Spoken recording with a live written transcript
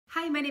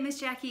Hi, my name is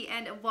Jackie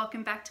and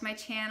welcome back to my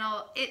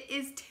channel. It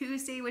is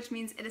Tuesday, which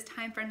means it is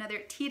time for another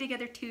Tea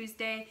Together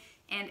Tuesday.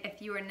 And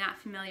if you are not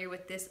familiar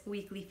with this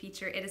weekly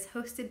feature, it is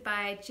hosted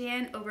by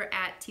Jann over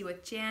at Tea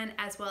with Jann,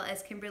 as well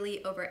as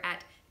Kimberly over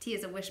at Tea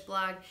is a Wish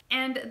blog.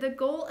 And the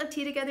goal of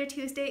Tea Together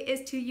Tuesday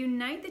is to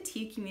unite the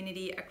tea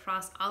community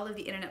across all of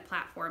the internet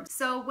platforms.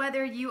 So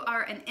whether you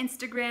are an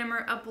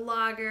Instagrammer, a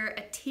blogger,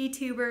 a tea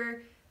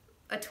tuber,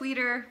 a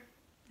tweeter,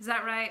 is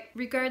that right?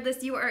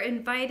 Regardless, you are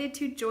invited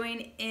to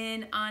join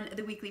in on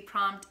the weekly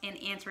prompt and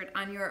answer it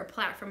on your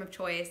platform of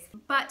choice.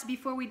 But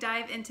before we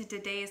dive into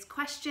today's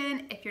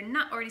question, if you're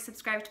not already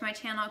subscribed to my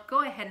channel,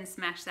 go ahead and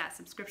smash that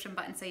subscription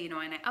button so you know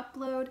when I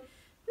upload.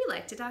 We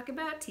like to talk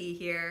about tea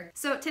here.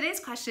 So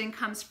today's question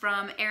comes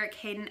from Eric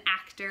Hayden,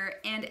 actor,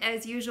 and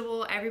as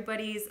usual,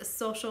 everybody's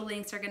social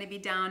links are going to be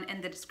down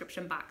in the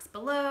description box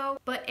below.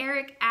 But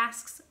Eric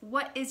asks,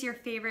 what is your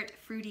favorite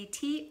fruity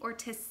tea or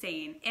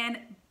tisane? And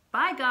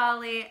by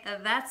golly,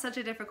 that's such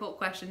a difficult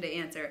question to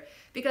answer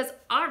because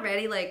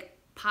already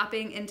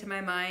popping into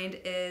my mind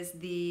is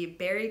the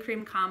berry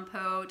cream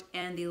compote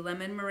and the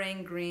lemon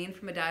meringue green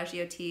from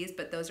Adagio Teas,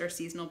 but those are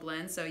seasonal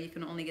blends, so you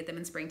can only get them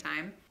in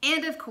springtime.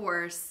 And of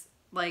course,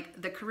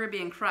 the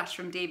Caribbean Crush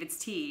from David's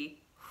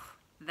Tea,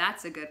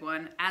 that's a good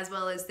one, as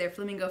well as their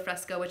Flamingo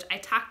Fresco, which I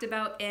talked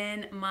about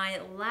in my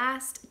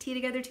last Tea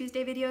Together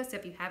Tuesday video, so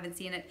if you haven't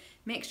seen it,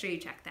 make sure you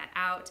check that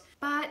out.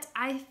 But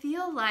I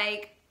feel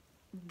like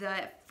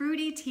the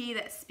fruity tea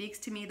that speaks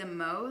to me the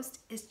most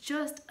is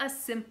just a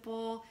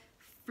simple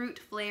fruit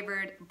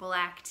flavored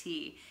black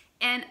tea.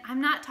 And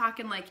I'm not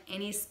talking like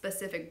any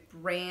specific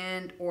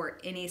brand or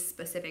any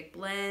specific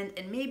blend,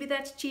 and maybe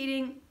that's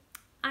cheating.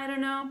 I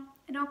don't know.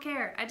 I don't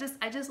care. I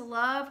just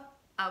love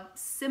a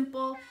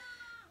simple,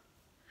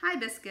 hi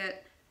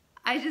biscuit.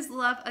 I just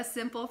love a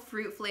simple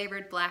fruit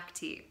flavored black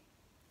tea.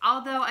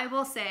 Although I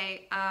will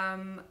say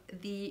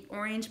the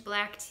orange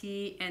black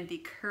tea and the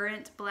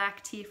currant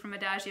black tea from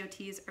Adagio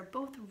Teas are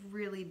both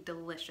really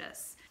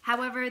delicious.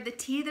 However, the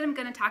tea that I'm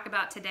going to talk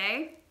about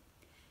today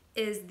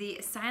is the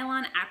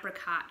Ceylon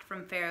Apricot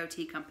from Faro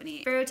Tea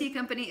Company. Faro Tea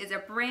Company is a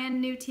brand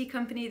new tea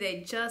company. They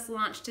just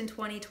launched in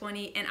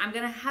 2020, and I'm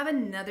going to have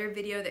another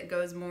video that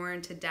goes more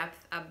into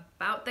depth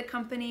about the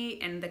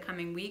company in the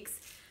coming weeks.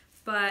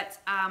 But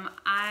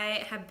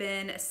I have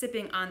been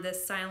sipping on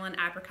this Ceylon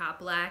Apricot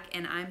Black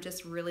and I'm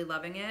just really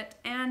loving it.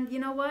 And you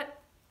know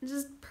what? It's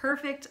just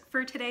perfect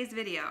for today's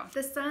video.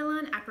 The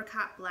Ceylon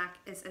Apricot Black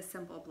is a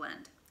simple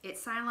blend.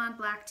 It's Ceylon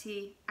black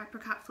tea,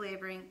 apricot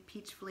flavoring,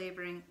 peach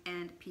flavoring,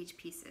 and peach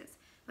pieces.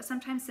 But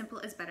sometimes simple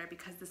is better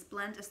because this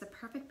blend is the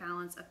perfect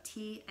balance of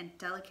tea and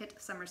delicate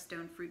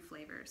summerstone fruit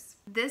flavors.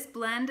 This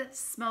blend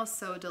smells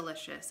so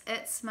delicious.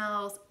 It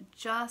smells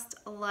just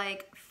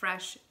like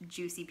fresh,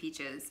 juicy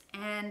peaches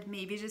and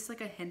maybe just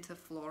like a hint of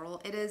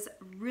floral. It is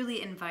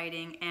really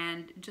inviting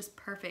and just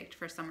perfect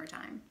for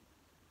summertime.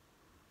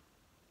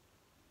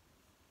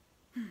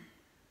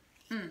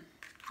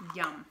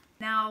 Yum.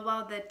 Now,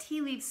 while the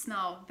tea leaves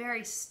smell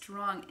very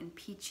strong and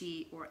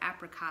peachy or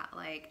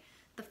apricot-like,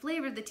 the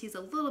flavor of the tea is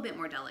a little bit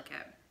more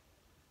delicate.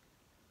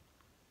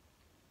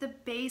 The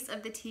base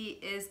of the tea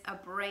is a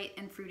bright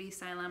and fruity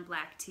Ceylon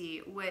black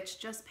tea, which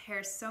just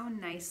pairs so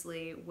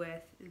nicely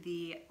with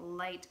the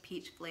light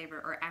peach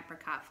flavor or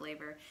apricot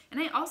flavor.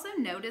 And I also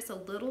notice a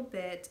little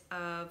bit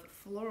of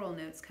floral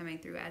notes coming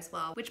through as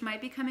well, which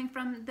might be coming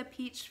from the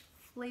peach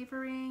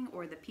flavoring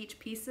or the peach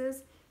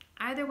pieces.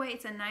 Either way,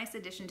 it's a nice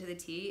addition to the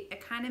tea.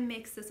 It kind of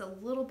makes this a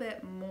little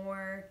bit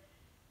more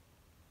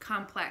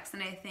complex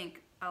than I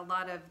think a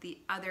lot of the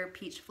other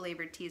peach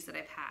flavored teas that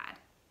I've had.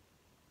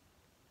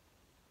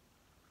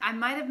 I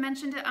might have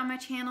mentioned it on my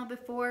channel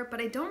before, but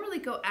I don't really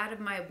go out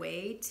of my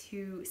way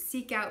to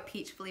seek out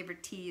peach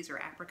flavored teas or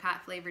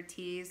apricot flavored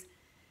teas.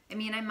 I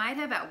mean, I might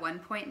have at one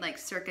point,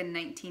 circa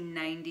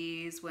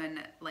 1990s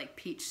when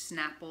peach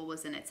Snapple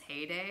was in its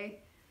heyday,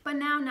 but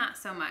now not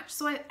so much.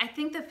 So I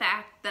think the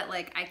fact that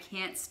I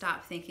can't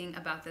stop thinking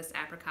about this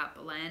apricot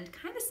blend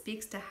kind of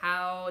speaks to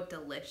how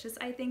delicious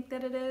I think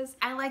that it is.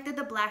 I like that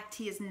the black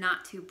tea is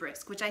not too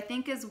brisk, which I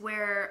think is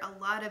where a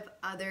lot of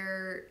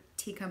other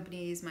tea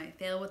companies might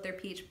fail with their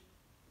peach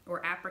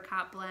or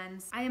apricot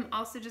blends. I am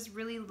also just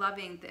really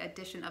loving the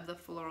addition of the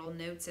floral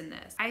notes in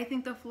this. I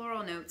think the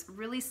floral notes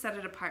really set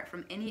it apart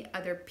from any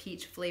other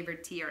peach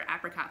flavored tea or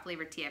apricot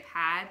flavored tea I've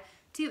had,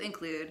 to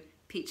include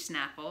peach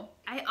Snapple.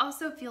 I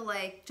also feel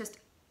like just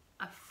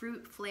a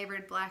fruit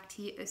flavored black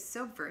tea is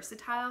so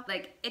versatile.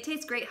 It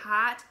tastes great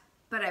hot,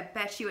 but I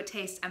bet you it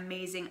tastes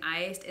amazing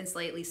iced and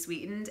slightly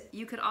sweetened.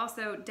 You could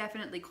also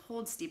definitely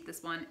cold steep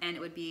this one and it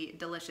would be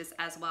delicious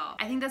as well.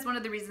 I think that's one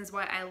of the reasons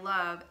why I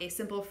love a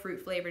simple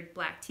fruit flavored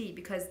black tea,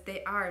 because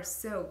they are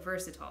so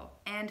versatile.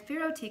 And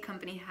Faro Tea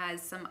Company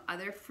has some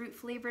other fruit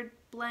flavored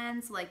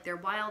blends, like their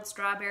wild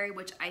strawberry,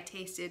 which I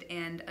tasted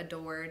and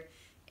adored,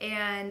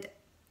 and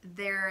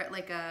they're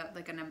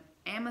an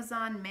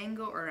Amazon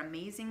mango or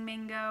amazing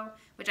mango,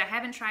 which I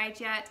haven't tried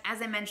yet.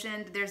 As I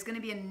mentioned, there's going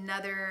to be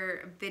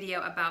another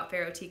video about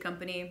Faro Tea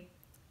Company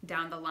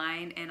down the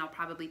line, and I'll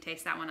probably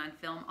taste that one on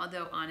film,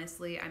 although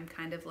honestly I'm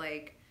kind of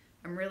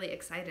I'm really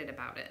excited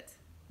about it.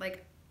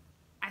 Like,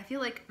 I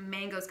feel like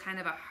mango's kind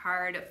of a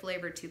hard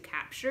flavor to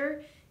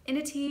capture in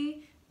a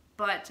tea,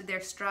 but their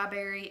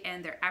strawberry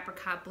and their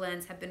apricot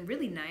blends have been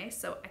really nice,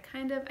 so I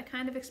kind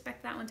of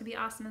expect that one to be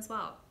awesome as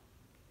well.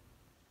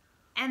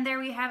 And there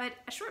we have it,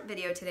 a short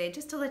video today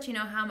just to let you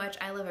know how much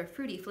I love a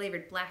fruity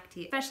flavored black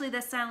tea, especially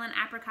the Silent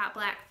Apricot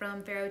Black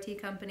from Faro Tea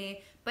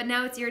Company. But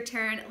now it's your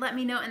turn. Let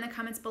me know in the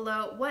comments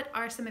below, what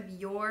are some of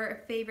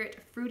your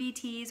favorite fruity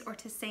teas or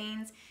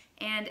tisanes?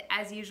 And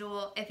as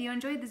usual, if you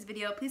enjoyed this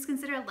video, please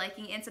consider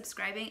liking and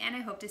subscribing, and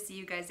I hope to see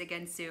you guys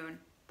again soon.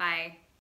 Bye.